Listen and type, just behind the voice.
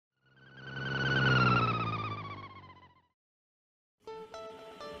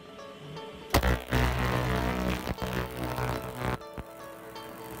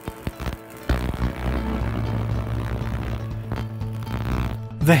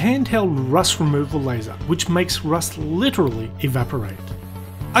the handheld rust removal laser, which makes rust literally evaporate.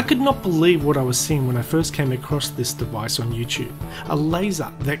 I could not believe what I was seeing when I first came across this device on YouTube. A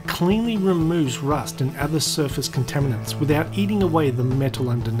laser that cleanly removes rust and other surface contaminants without eating away the metal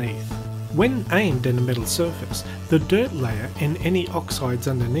underneath. When aimed at a metal surface, the dirt layer and any oxides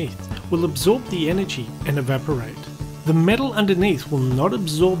underneath will absorb the energy and evaporate. The metal underneath will not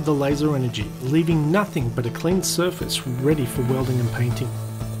absorb the laser energy, leaving nothing but a clean surface ready for welding and painting.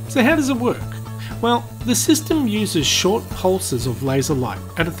 So how does it work? Well, the system uses short pulses of laser light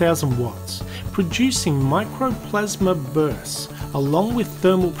at 1000 watts, producing microplasma bursts along with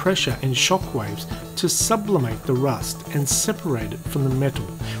thermal pressure and shock waves to sublimate the rust and separate it from the metal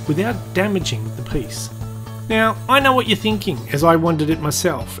without damaging the piece. Now, I know what you're thinking, as I wondered it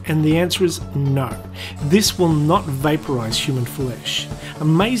myself, and the answer is no. This will not vaporize human flesh.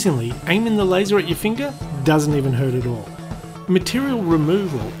 Amazingly, aiming the laser at your finger doesn't even hurt at all. Material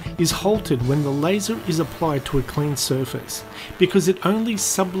removal is halted when the laser is applied to a clean surface, because it only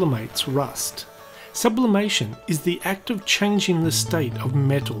sublimates rust. Sublimation is the act of changing the state of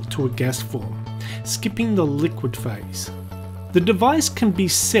metal to a gas form, skipping the liquid phase. The device can be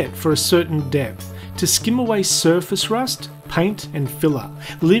set for a certain depth to skim away surface rust, paint and filler,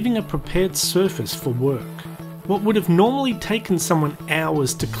 leaving a prepared surface for work. What would have normally taken someone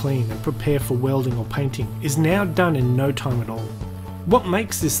hours to clean and prepare for welding or painting is now done in no time at all. What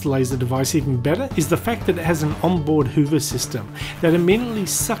makes this laser device even better is the fact that it has an onboard hoover system that immediately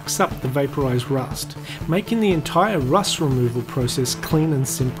sucks up the vaporized rust, making the entire rust removal process clean and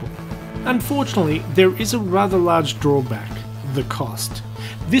simple. Unfortunately, there is a rather large drawback: the cost.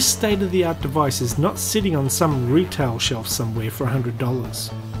 This state-of-the-art device is not sitting on some retail shelf somewhere for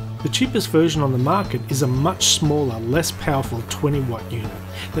 $100. The cheapest version on the market is a much smaller, less powerful 20-watt unit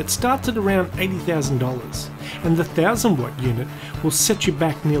that starts at around $80,000, and the 1000-watt unit will set you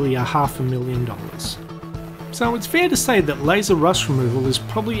back nearly $500,000. So it's fair to say that laser rust removal is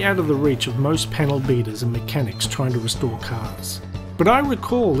probably out of the reach of most panel beaters and mechanics trying to restore cars. But I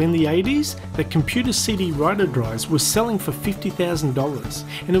recall in the 80s that computer CD writer drives were selling for $50,000,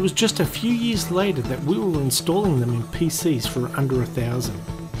 and it was just a few years later that we were installing them in PCs for under $1,000.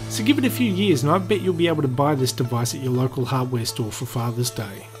 So give it a few years and I bet you'll be able to buy this device at your local hardware store for Father's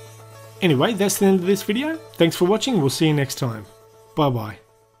Day. Anyway, that's the end of this video. Thanks for watching, we'll see you next time. Bye bye.